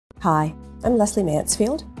Hi, I'm Leslie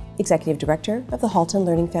Mansfield, Executive Director of the Halton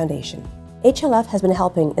Learning Foundation. HLF has been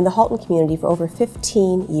helping in the Halton community for over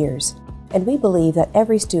 15 years, and we believe that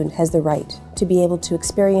every student has the right to be able to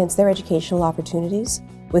experience their educational opportunities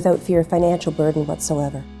without fear of financial burden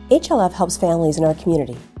whatsoever. HLF helps families in our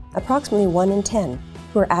community, approximately 1 in 10,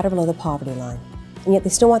 who are at or below the poverty line, and yet they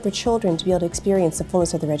still want their children to be able to experience the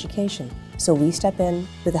fullness of their education. So we step in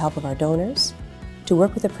with the help of our donors to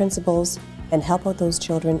work with the principals and help out those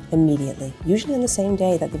children immediately, usually on the same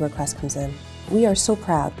day that the request comes in. We are so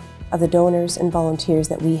proud of the donors and volunteers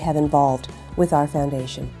that we have involved with our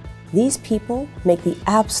foundation. These people make the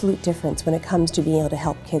absolute difference when it comes to being able to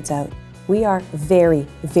help kids out. We are very,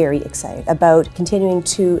 very excited about continuing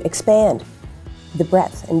to expand the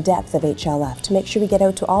breadth and depth of HLF to make sure we get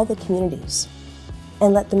out to all the communities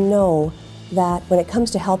and let them know that when it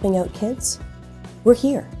comes to helping out kids, we're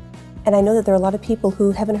here. And I know that there are a lot of people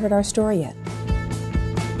who haven't heard our story yet.